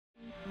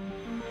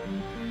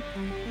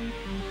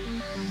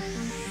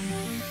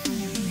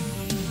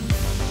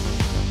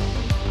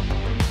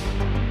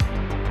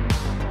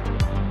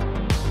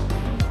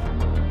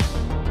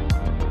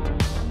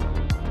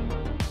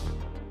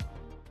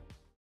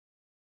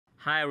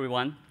Hi,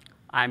 everyone.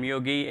 I'm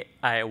Yogi.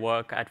 I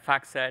work at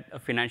Factset, a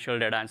financial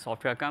data and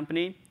software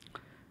company.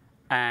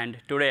 And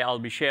today, I'll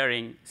be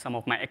sharing some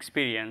of my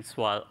experience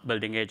while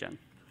building agent.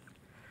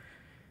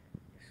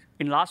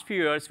 In the last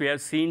few years, we have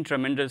seen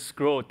tremendous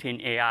growth in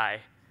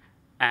AI.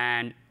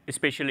 And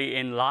especially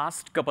in the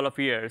last couple of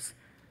years,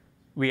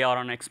 we are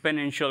on an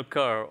exponential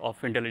curve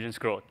of intelligence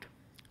growth.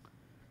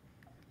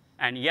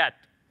 And yet,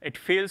 it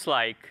feels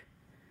like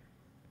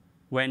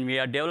when we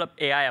are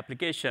developing AI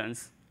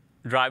applications,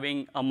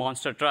 driving a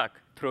monster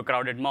truck through a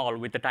crowded mall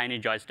with the tiny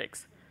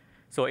joysticks.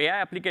 So AI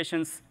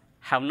applications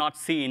have not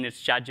seen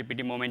its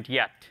ChatGPT moment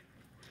yet.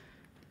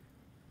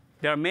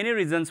 There are many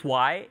reasons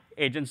why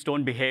agents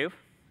don't behave,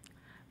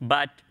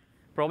 but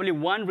probably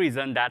one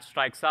reason that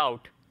strikes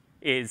out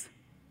is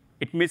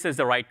it misses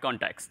the right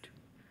context.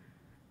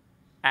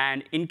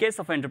 And in case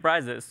of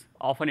enterprises,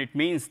 often it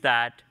means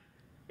that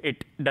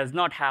it does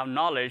not have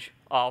knowledge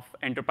of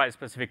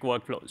enterprise-specific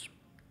workflows.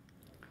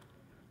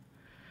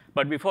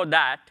 But before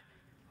that,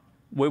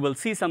 we will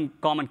see some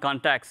common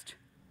context.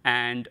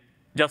 And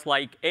just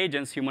like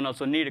agents, humans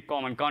also need a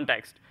common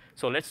context.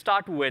 So let's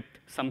start with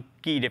some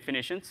key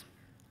definitions.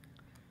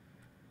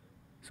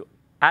 So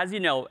as you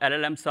know,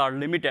 LLMs are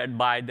limited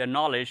by their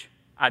knowledge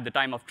at the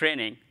time of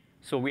training.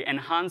 So we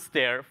enhance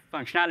their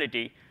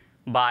functionality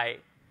by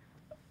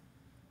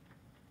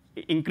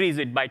increase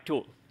it by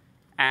tool.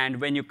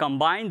 And when you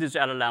combine this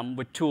LLM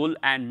with tool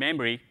and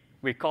memory,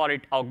 we call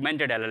it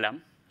augmented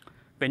LLM.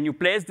 When you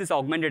place this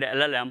augmented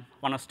LLM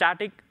on a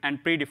static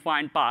and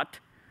predefined path,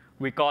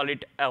 we call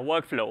it a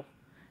workflow.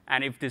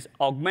 And if these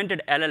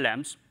augmented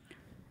LLMs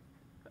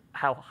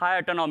have high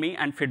autonomy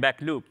and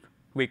feedback loop,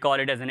 we call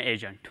it as an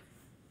agent.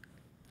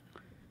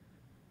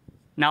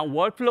 Now,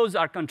 workflows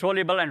are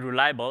controllable and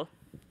reliable,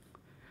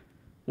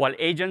 while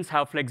agents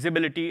have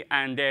flexibility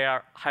and they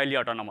are highly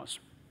autonomous.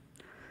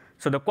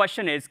 So the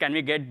question is, can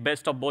we get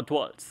best of both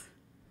worlds?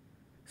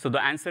 So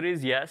the answer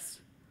is yes.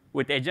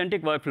 With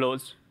agentic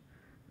workflows,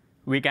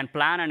 we can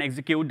plan and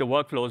execute the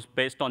workflows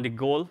based on the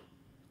goal,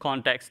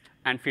 context,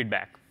 and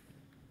feedback.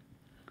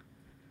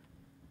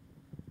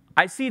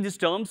 I see these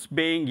terms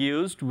being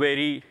used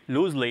very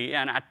loosely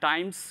and at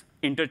times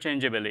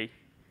interchangeably.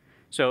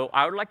 So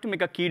I would like to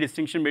make a key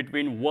distinction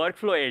between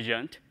workflow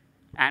agent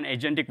and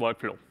agentic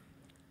workflow.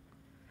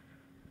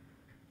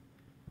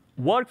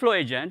 Workflow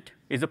agent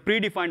is a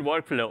predefined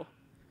workflow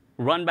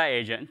run by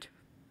agent,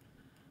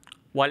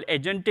 while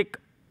agentic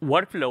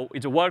workflow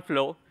is a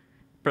workflow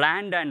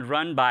planned and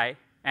run by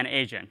an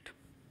agent.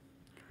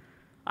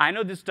 I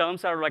know these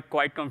terms are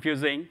quite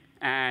confusing,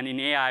 and in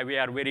AI, we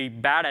are very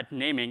bad at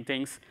naming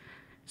things.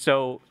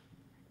 So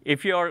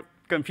if you're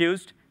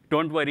confused,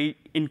 don't worry.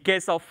 In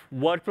case of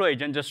workflow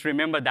agent, just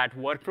remember that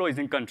workflow is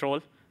in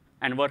control,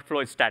 and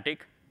workflow is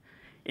static.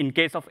 In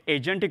case of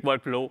agentic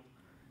workflow,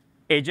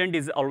 agent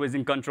is always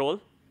in control,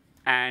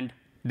 and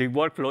the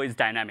workflow is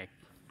dynamic.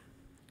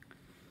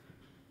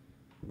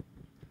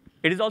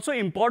 It is also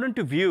important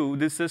to view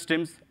these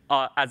systems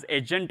as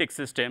agentic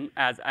system,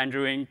 as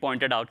Andrew Ng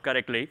pointed out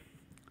correctly.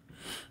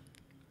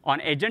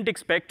 On agentic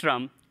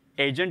spectrum,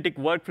 agentic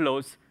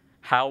workflows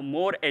have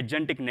more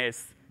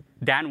agenticness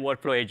than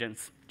workflow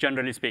agents,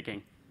 generally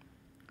speaking.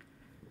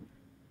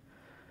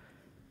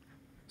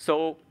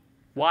 So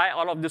why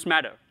all of this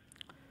matter?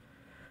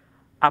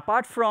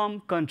 Apart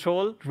from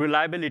control,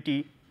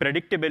 reliability,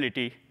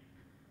 predictability,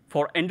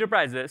 for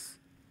enterprises,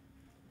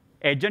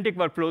 agentic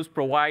workflows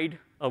provide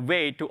a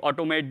way to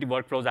automate the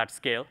workflows at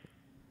scale.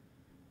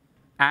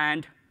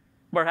 And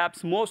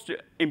perhaps most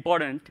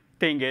important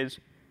thing is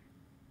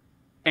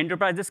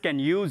enterprises can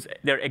use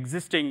their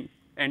existing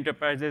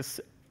enterprises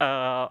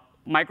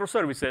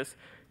microservices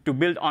to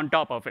build on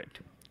top of it.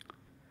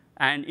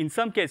 And in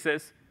some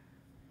cases,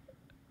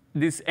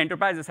 these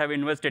enterprises have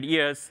invested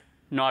years,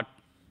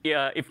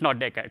 if not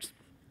decades.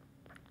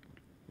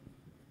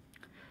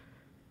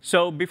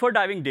 So before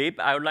diving deep,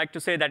 I would like to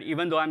say that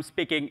even though I'm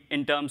speaking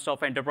in terms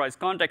of enterprise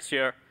context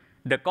here,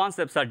 the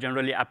concepts are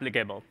generally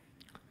applicable.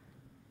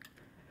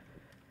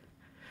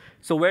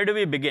 So where do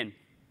we begin?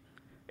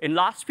 In the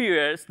last few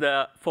years,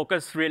 the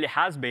focus really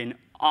has been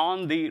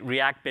on the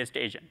React-based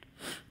agent.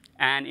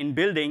 And in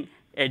building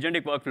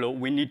agentic workflow,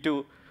 we need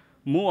to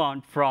move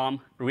on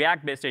from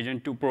React-based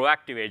agent to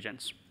proactive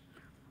agents.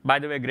 By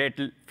the way, great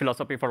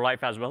philosophy for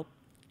life as well.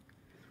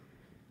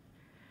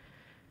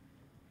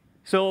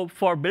 So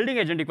for building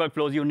agentic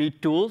workflows, you need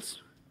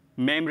tools,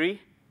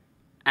 memory,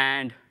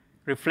 and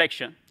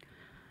reflection.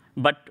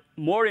 But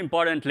more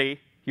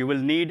importantly, you will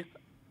need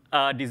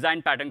a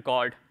design pattern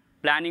called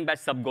planning by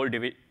sub-goal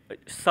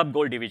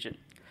division,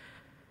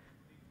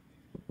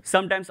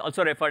 sometimes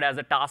also referred as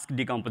a task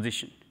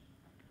decomposition.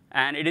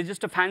 And it is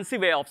just a fancy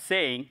way of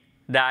saying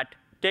that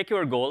take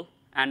your goal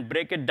and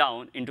break it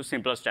down into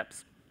simpler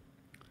steps.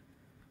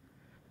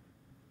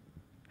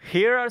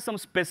 Here are some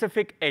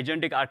specific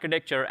agentic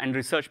architecture and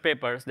research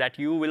papers that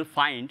you will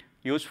find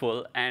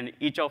useful, and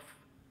each of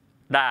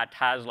that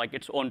has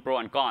its own pros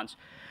and cons.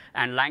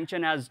 And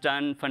Langchen has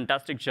done a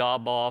fantastic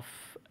job of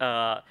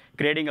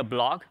creating a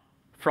blog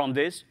from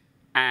this.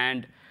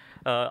 And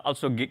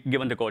also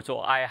given the code. So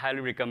I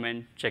highly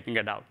recommend checking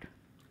it out.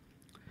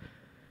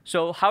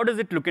 So how does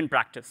it look in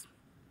practice?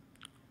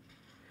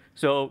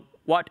 So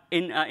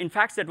in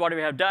Factset, what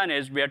we have done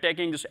is we are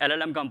taking this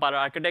LLM compiler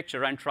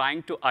architecture and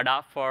trying to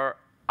adapt for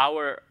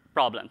our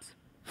problems.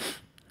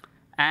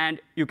 And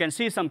you can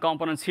see some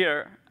components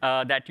here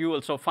that you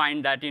also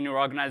find that in your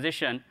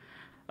organization,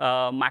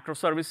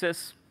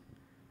 microservices,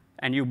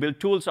 and you build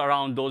tools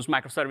around those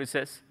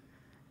microservices.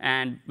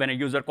 And when a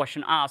user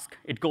question asks,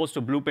 it goes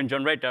to blueprint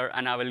generator,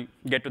 and I will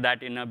get to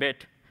that in a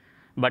bit.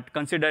 But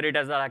consider it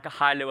as like a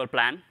high-level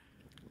plan.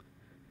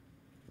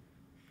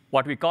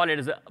 What we call it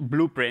is a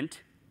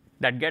blueprint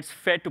that gets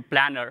fed to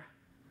planner.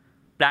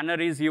 Planner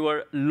is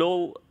your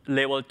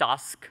low-level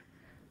task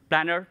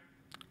planner.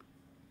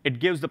 It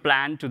gives the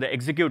plan to the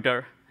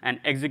executor,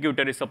 and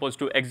executor is supposed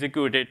to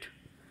execute it.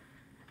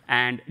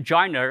 And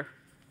joiner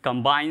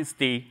combines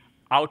the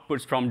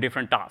outputs from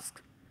different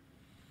tasks.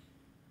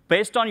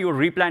 Based on your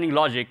replanning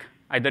logic,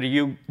 either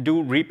you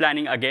do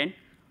replanning again,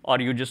 or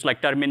you just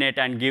like terminate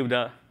and give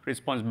the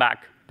response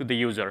back to the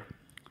user.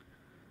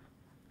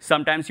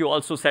 Sometimes you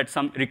also set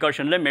some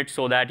recursion limits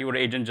so that your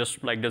agent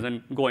just like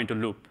doesn't go into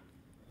loop.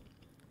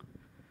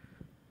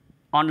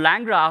 On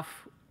LangGraph,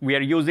 we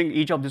are using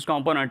each of these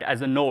components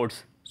as a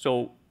nodes.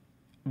 So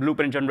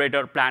blueprint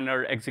generator,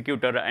 planner,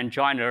 executor, and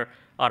joiner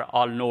are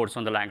all nodes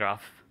on the LangGraph.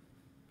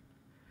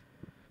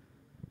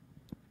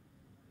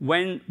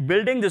 When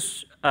building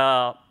this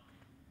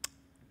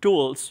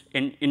tools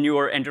in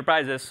your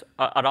enterprises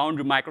around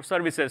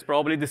microservices,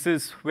 probably this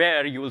is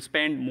where you will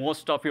spend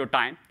most of your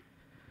time.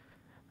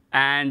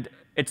 And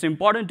it's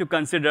important to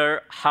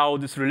consider how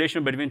this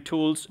relation between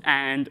tools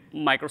and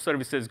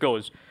microservices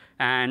goes.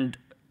 And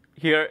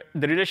here,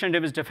 the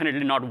relationship is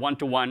definitely not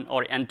one-to-one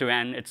or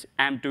end-to-end. It's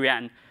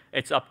M-to-N.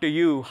 It's up to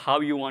you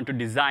how you want to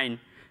design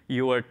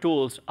your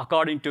tools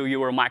according to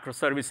your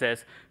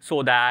microservices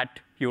so that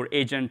your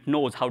agent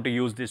knows how to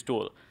use this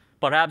tool.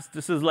 Perhaps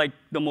this is like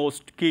the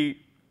most key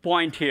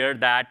point here,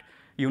 that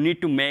you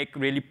need to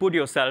really put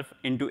yourself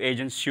into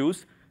agent's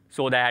shoes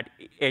so that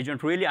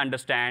agent really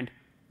understand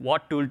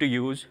what tool to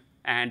use,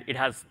 and it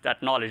has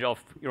that knowledge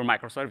of your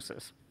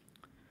microservices.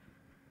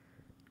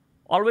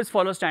 Always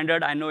follow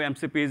standard. I know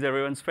MCP is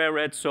everyone's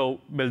favorite,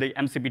 so build the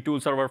MCP tool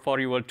server for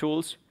your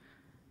tools.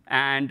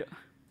 And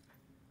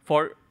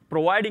for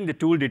providing the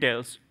tool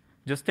details,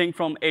 just think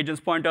from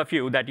agent's point of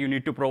view that you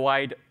need to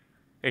provide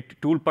a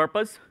tool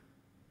purpose,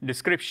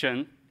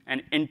 description,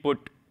 and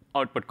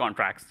input-output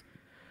contracts.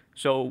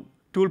 So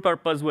tool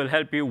purpose will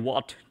help you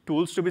what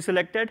tools to be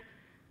selected.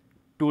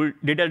 Tool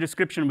detail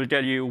description will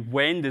tell you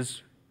when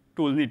this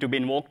tool need to be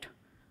invoked.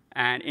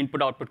 And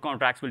input-output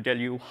contracts will tell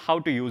you how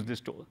to use this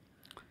tool.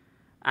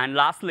 And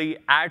lastly,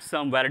 add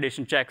some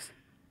validation checks,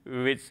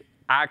 which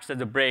acts as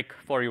a break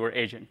for your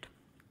agent.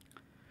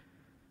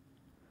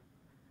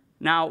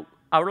 Now,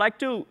 I would like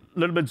to a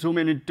little bit zoom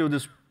in into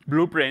this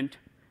blueprint,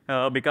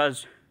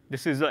 because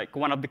this is like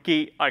one of the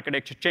key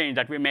architecture change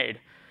that we made.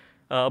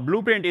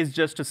 Blueprint is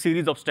just a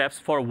series of steps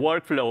for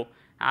workflow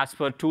as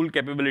per tool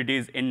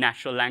capabilities in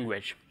natural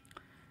language.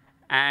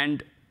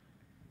 And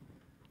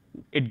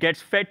it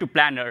gets fed to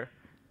planner,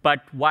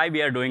 but why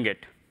we are doing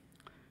it?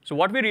 So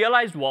what we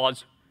realized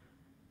was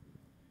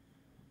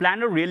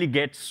planner really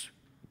gets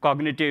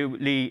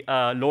cognitively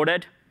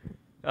loaded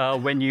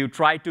when you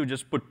try to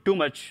just put too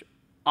much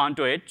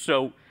onto it.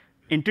 So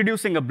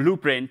introducing a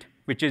blueprint,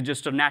 which is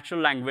just a natural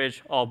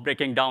language of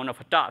breaking down of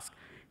a task,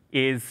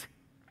 is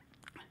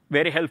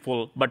very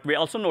helpful. But we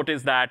also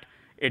noticed that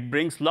it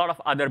brings a lot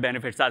of other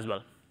benefits as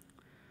well.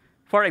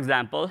 For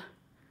example,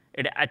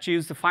 it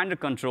achieves the finer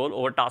control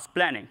over task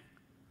planning.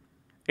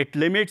 It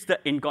limits the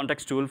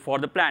in-context tool for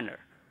the planner.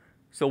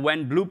 So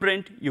when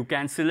blueprint, you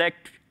can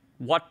select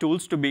what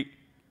tools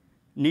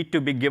need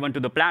to be given to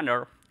the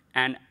planner.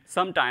 And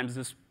sometimes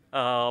this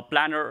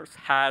planner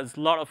has a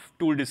lot of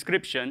tool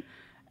description,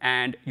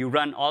 and you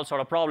run all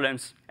sort of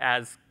problems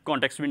as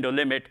context window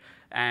limit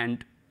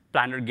and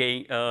planner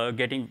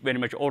getting very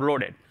much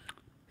overloaded.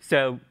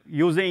 So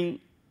using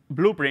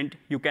blueprint,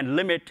 you can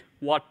limit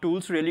what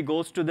tools really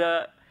goes to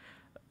the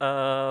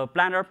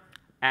planner,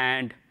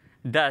 and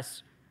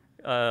thus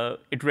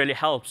it really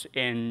helps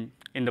in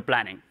the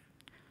planning.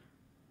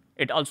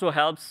 It also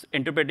helps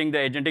interpreting the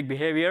agentic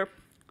behavior.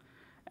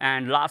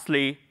 And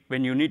lastly,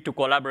 when you need to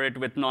collaborate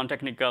with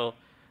non-technical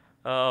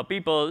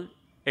people,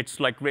 it's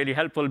like really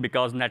helpful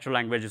because natural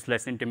language is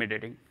less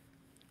intimidating.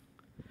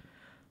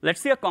 Let's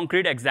see a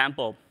concrete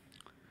example.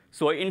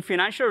 So in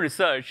financial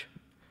research,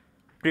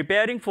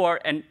 preparing for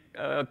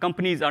a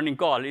company's earning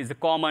call is a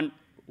common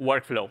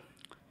workflow.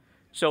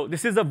 So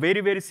this is a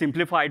very, very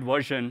simplified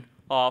version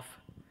of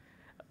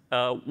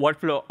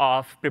workflow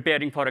of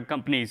preparing for a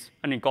company's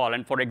earning call.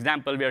 And for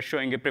example, we are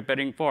showing it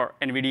preparing for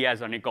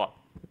NVIDIA's earning call.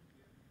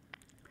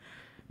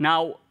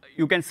 Now,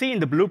 you can see in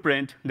the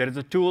blueprint, there is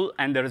a tool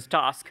and there is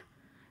task.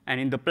 And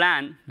in the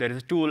plan, there is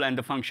a tool and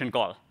the function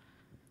call.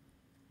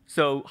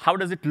 So how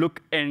does it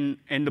look in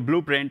the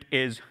blueprint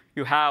is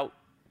you have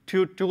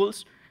two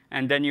tools,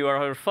 and then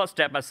your first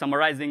step is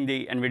summarizing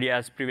the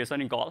NVIDIA's previous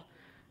earning call.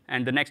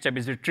 And the next step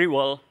is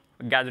retrieval,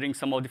 gathering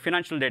some of the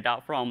financial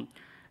data from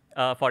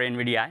for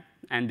NVIDIA,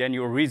 and then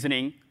your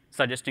reasoning,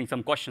 suggesting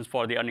some questions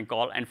for the earning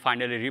call, and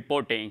finally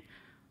reporting,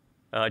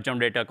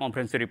 generate a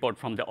comprehensive report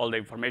from all the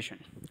information.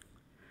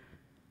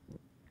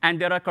 And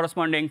there are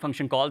corresponding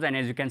function calls, and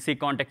as you can see,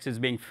 context is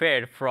being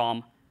fed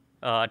from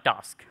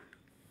task.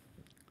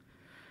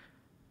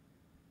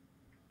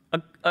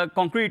 A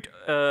concrete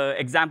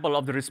example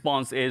of the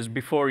response is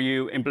before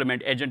you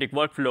implement agentic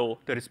workflow,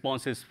 the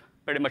response is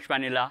pretty much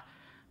vanilla.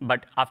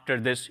 But after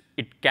this,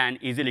 it can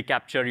easily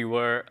capture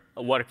your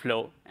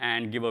workflow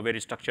and give a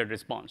very structured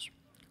response.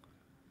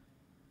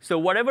 So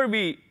whatever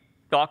we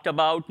talked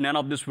about, none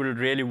of this will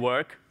really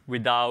work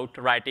without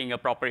writing a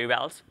proper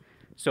evals.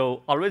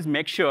 So always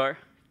make sure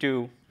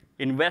to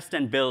invest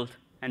and build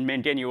and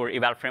maintain your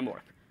eval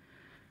framework.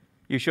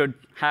 You should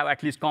have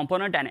at least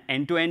component and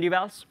end-to-end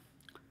evals.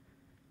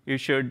 You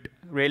should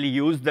really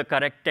use the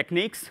correct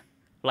techniques,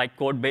 like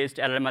code-based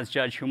LLM as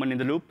judge, human in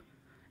the loop.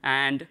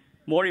 And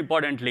more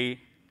importantly,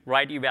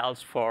 write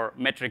evals for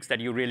metrics that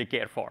you really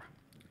care for.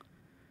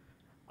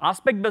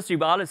 Aspect-based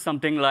eval is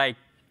something like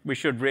we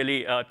should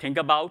really think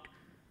about.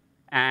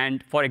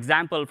 And for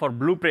example, for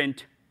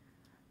blueprint,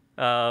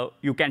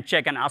 you can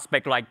check an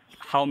aspect like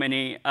how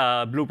many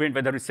blueprint,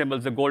 whether it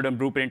resembles the golden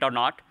blueprint or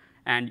not.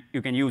 And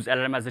you can use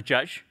LLM as a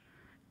judge.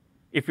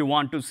 If you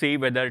want to see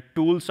whether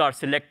tools are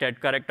selected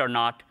correct or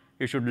not,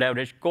 you should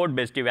leverage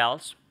code-based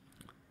evals.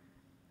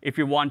 If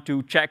you want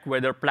to check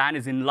whether plan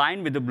is in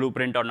line with the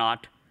blueprint or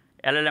not,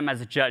 LLM as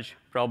a judge,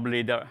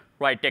 probably the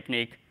right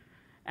technique.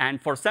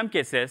 And for some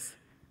cases,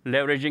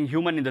 leveraging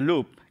human in the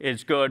loop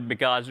is good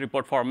because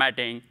report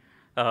formatting,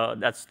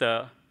 that's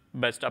the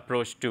best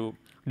approach to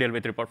deal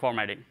with report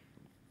formatting.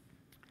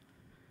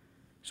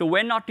 So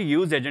when not to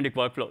use agentic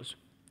workflows?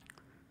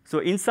 So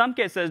in some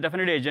cases,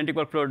 definitely agentic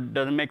workflow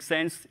doesn't make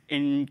sense.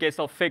 In case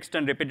of fixed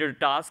and repetitive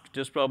tasks,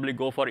 just probably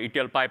go for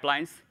ETL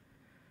pipelines.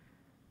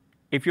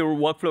 If your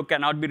workflow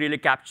cannot be really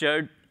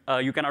captured,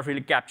 you cannot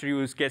really capture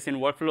use case in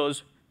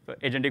workflows,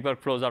 agentic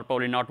workflows are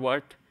probably not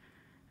worth.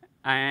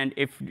 And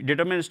if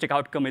deterministic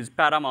outcome is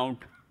paramount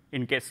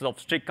in cases of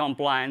strict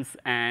compliance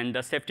and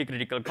the safety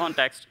critical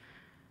context,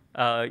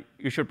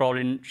 you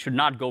should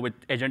not go with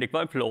agentic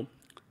workflow.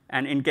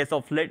 And in case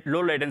of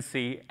low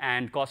latency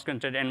and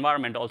cost-constrained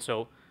environment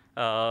also,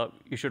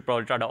 you should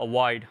probably try to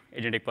avoid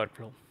agentic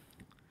workflow.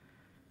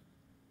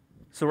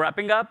 So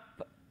wrapping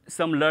up,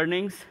 some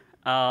learnings.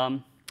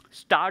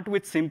 Start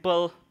with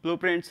simple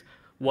blueprints,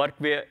 work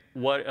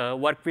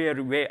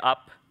your way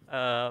up,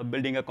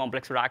 building a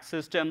complex rack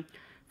system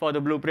for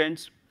the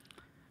blueprints.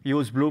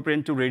 Use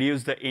blueprint to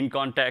reduce the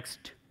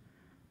in-context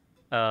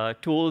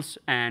tools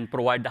and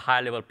provide the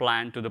high-level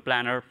plan to the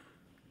planner.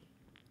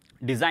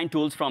 Design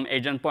tools from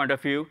agent point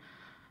of view.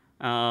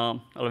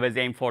 Always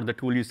aim for the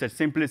tool usage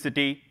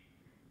simplicity.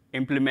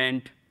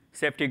 Implement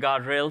safety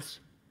guardrails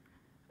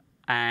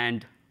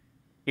and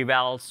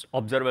evals,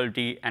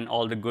 observability, and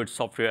all the good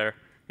software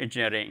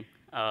engineering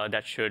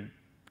that should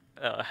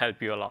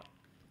help you a lot.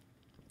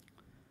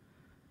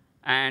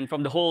 And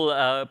from the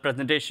whole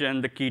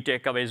presentation, the key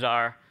takeaways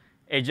are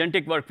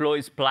agentic workflow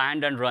is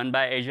planned and run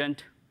by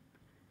agent.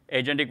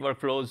 Agentic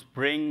workflows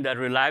bring the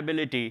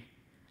reliability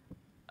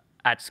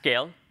at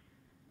scale.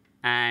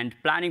 And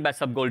planning by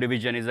sub-goal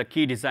division is a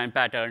key design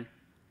pattern.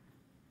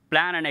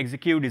 Plan and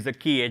execute is a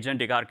key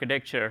agentic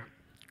architecture.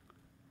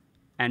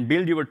 And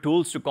build your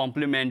tools to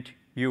complement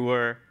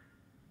your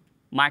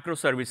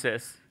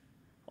microservices.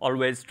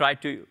 Always try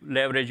to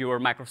leverage your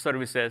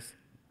microservices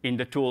in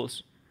the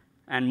tools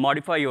and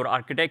modify your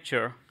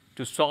architecture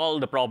to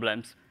solve the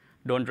problems.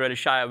 Don't really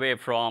shy away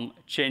from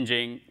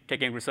changing,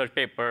 taking research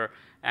paper,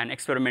 and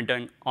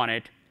experimenting on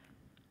it.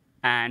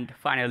 And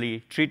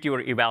finally, treat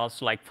your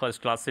evals like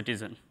first-class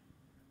citizen.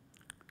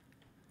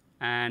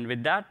 And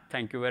with that,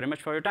 thank you very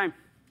much for your time.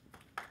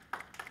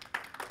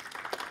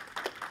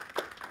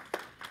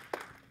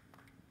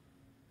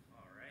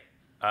 All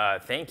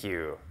right. Thank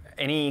you.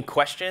 Any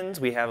questions?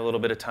 We have a little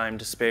bit of time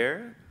to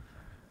spare.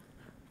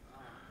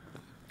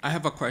 I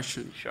have a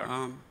question.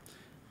 Sure.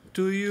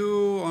 Do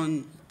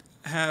you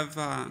have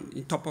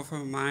in top of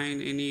your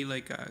mind any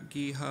like a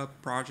GitHub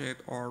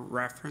project or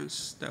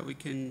reference that we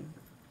can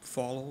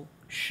follow?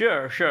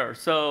 Sure, sure.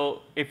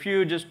 So if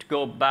you just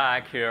go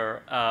back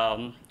here,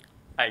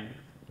 I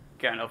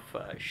kind of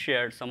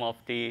shared some of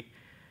the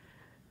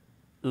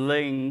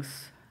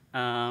links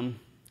for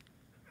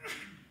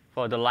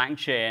the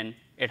LangChain.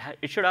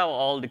 It should have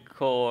all the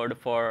code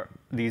for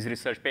these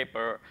research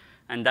paper,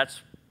 and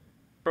that's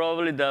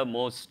probably the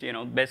most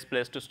best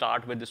place to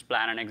start with this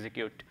plan and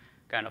execute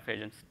kind of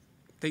agents.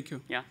 Thank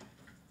you. Yeah.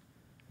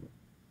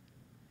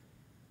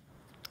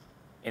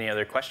 Any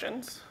other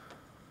questions?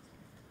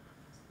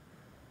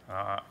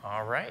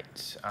 All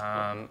right.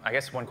 I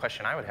guess one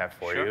question I would have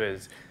for you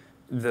is,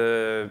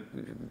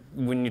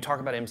 when you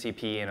talk about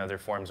MCP and other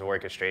forms of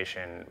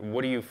orchestration,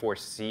 what do you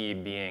foresee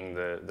being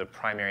the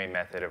primary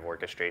method of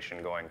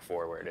orchestration going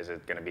forward? Is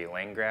it going to be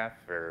LangGraph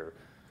or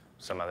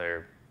some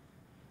other?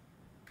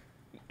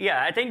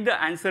 Yeah, I think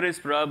the answer is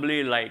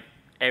probably like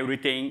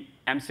everything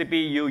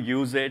MCP, you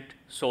use it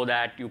so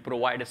that you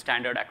provide a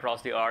standard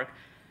across the org.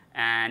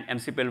 And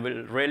MCP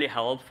will really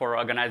help for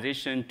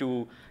organization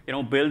to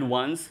build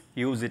once,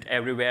 use it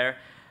everywhere.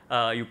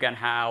 You can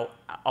have,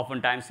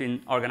 oftentimes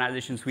in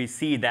organizations, we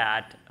see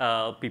that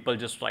people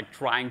just like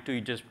trying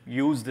to just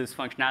use this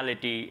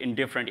functionality in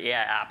different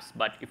AI apps.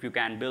 But if you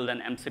can build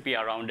an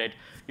MCP around it,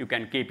 you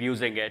can keep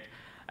using it.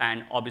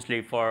 And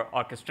obviously, for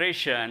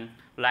orchestration,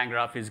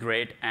 LangGraph is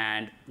great.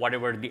 And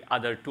whatever the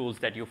other tools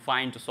that you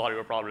find to solve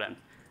your problem,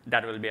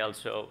 that will be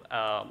also.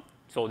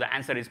 So the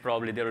answer is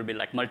probably there will be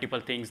like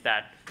multiple things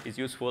that is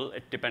useful.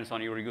 It depends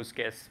on your use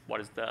case. What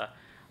is the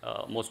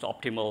most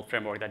optimal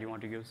framework that you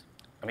want to use?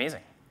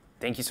 Amazing.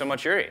 Thank you so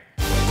much, Yuri.